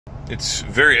It's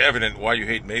very evident why you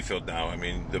hate Mayfield now. I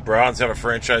mean, the Browns have a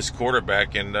franchise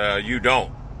quarterback, and you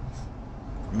don't.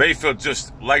 Mayfield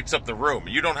just lights up the room.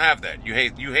 You don't have that. You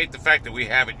hate the fact that we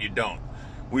have it. You don't.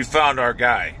 We found our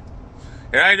guy.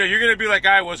 And I know you're going to be like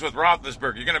I was with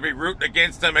Roethlisberger. You're going to be rooting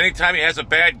against him anytime he has a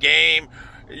bad game.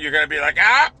 You're going to be like,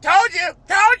 told you.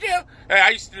 Hey, I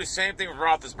used to do the same thing with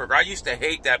Roethlisberger. I used to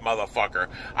hate that motherfucker.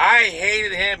 I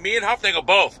hated him. Me and Huffnagel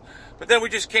both. But then we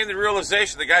just came to the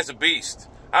realization the guy's a beast.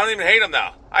 I don't even hate him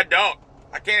now. I don't.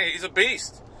 I can't. He's a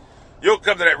beast. You'll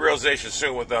come to that realization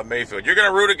soon with Mayfield. You're going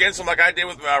to root against him like I did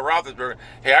with Roethlisberger.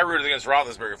 Hey, I rooted against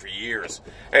Roethlisberger for years.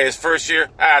 Hey, his first year,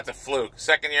 it's a fluke.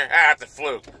 Second year, it's a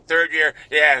fluke. Third year,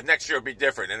 next year will be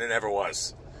different. And it never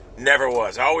was. Never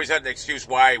was. I always had an excuse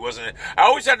why he wasn't. I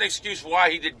always had an excuse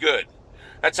why he did good.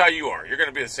 That's how you are. You're going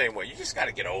to be the same way. You just got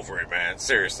to get over it, man.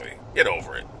 Seriously. Get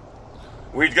over it.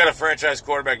 We've got a franchise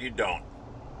quarterback. You don't.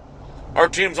 Our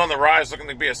team's on the rise looking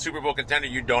to be a Super Bowl contender.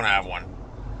 You don't have one.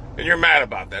 And you're mad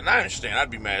about that. And I understand. I'd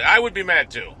be mad. I would be mad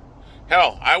too.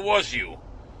 Hell, I was you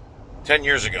 10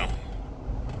 years ago.